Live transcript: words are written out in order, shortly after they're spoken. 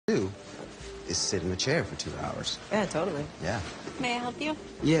is sit in a chair for 2 hours. Yeah, totally. Yeah. May I help you?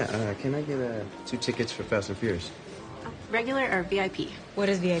 Yeah, can I get 2 tickets for Fast and Furious? Regular or VIP? What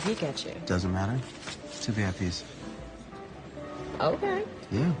does VIP get you? Doesn't matter. 2 VIPs. Okay.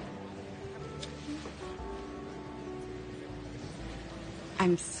 Yeah.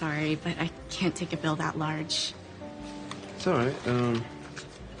 I'm sorry, but I can't take a bill that large. It's all right.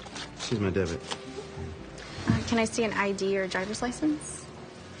 She's my debit. Can I see an ID or driver's license?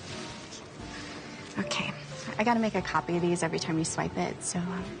 Okay. I gotta make a copy of these every time you swipe it, so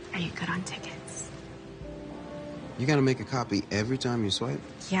are you good on tickets? You gotta make a copy every time you swipe?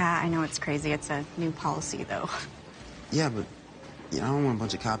 Yeah, I know it's crazy. It's a new policy, though. Yeah, but I don't want a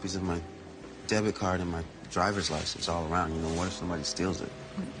bunch of copies of my debit card and my driver's license all around. You know, what if somebody steals it?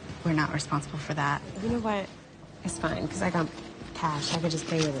 We're not responsible for that. You know what? It's fine, because I got cash. I could just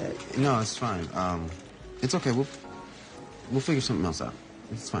pay with it. No, it's fine. It's okay. We'll figure something else out.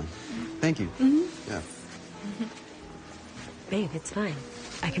 It's fine. Thank you. Mm-hmm. Yeah. Babe, it's fine.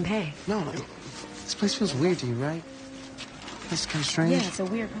 I can pay. No, this place feels weird to you, right? It's kind of strange. Yeah, it's a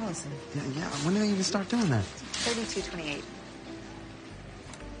weird policy. Yeah. When did they even start doing that? 3228.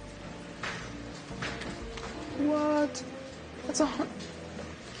 What? That's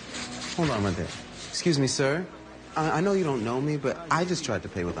Hold on right there. Excuse me, sir. I know you don't know me, but I just tried to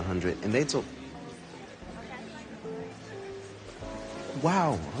pay with 100, and they told...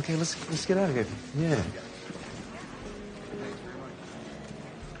 Wow. Okay, let's get out of here. Yeah.